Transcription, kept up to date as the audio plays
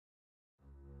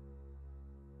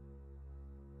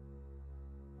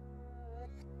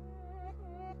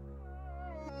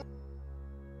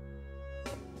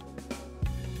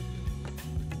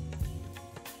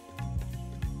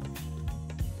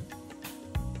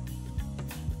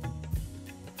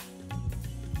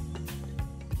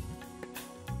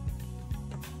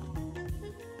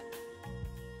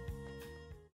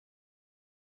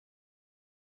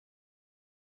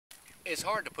It's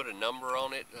hard to put a number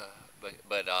on it,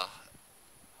 but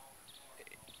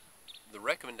the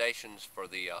recommendations for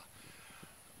the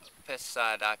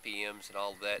pesticide IPMs and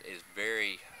all of that is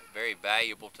very, very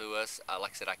valuable to us.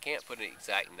 Like I said, I can't put an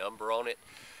exact number on it,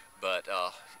 but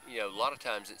you know, a lot of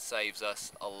times it saves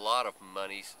us a lot of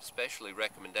money, especially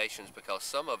recommendations, because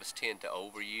some of us tend to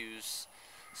overuse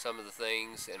some of the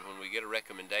things, and when we get a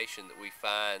recommendation that we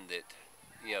find that,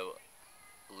 you know,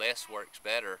 less works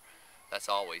better, that's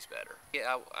always better.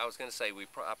 Yeah, I was going to say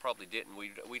I probably didn't.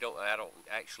 I don't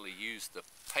actually use the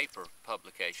paper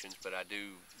publications, but I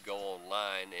do go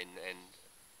online and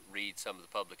read some of the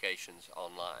publications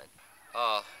online.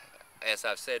 As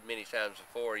I've said many times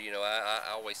before, you know,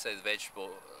 I always say the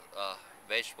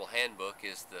vegetable handbook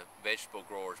is the vegetable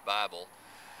grower's Bible.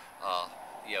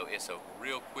 You know, it's a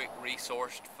real quick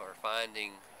resource for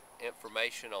finding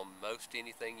information on most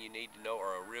anything you need to know,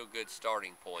 or a real good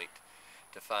starting point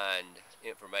to find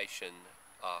information,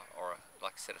 or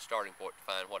like I said, a starting point to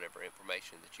find whatever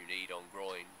information that you need on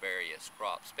growing various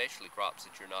crops, especially crops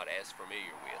that you're not as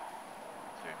familiar with.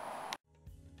 Okay.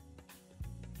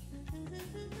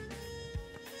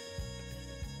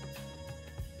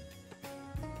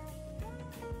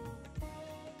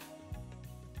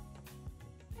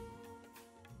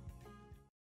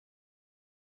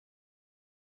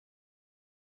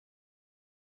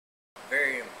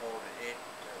 Very important.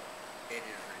 It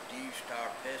has reduced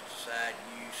our pesticide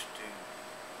use to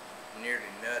nearly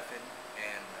nothing,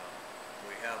 and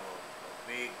we have a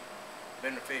big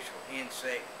beneficial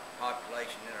insect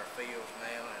population in our fields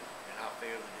now, and I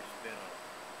feel that it's been a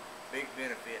big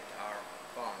benefit to our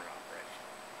farming operation.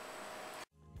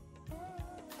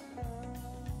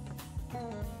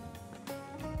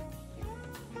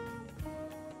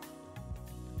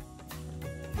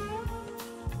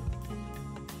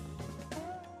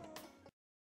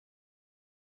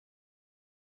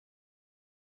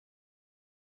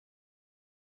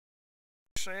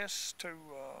 Access to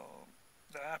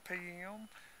the IPM.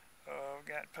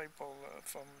 Got people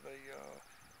from the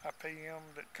IPM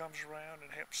that comes around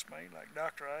and helps me, like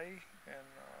Dr. A, and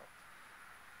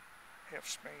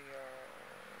helps me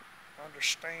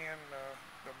understand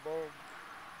the bug,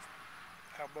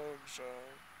 how bugs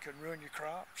can ruin your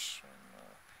crops, and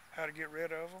how to get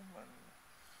rid of them, and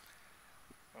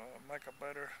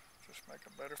just make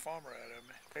a better farmer out of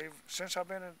me. Since I've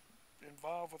been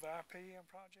involved with the IPM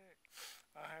project,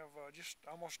 I have just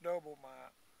almost doubled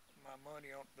my money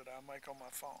that I make on my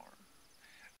farm.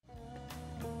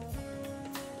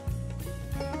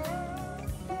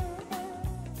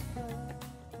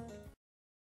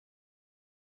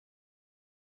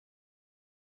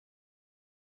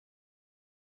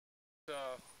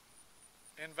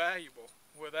 Invaluable.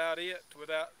 Without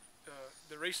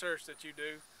the research that you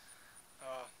do,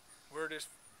 we're just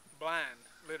blind,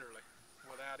 literally,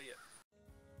 without it.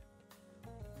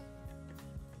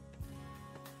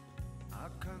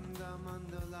 Akanda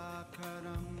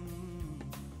mandalakaram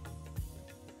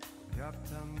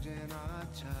yaptam jena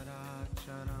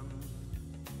characharam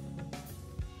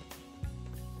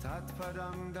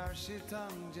tatparam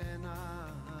darshitam jena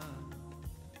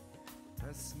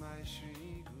tasmai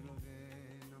shri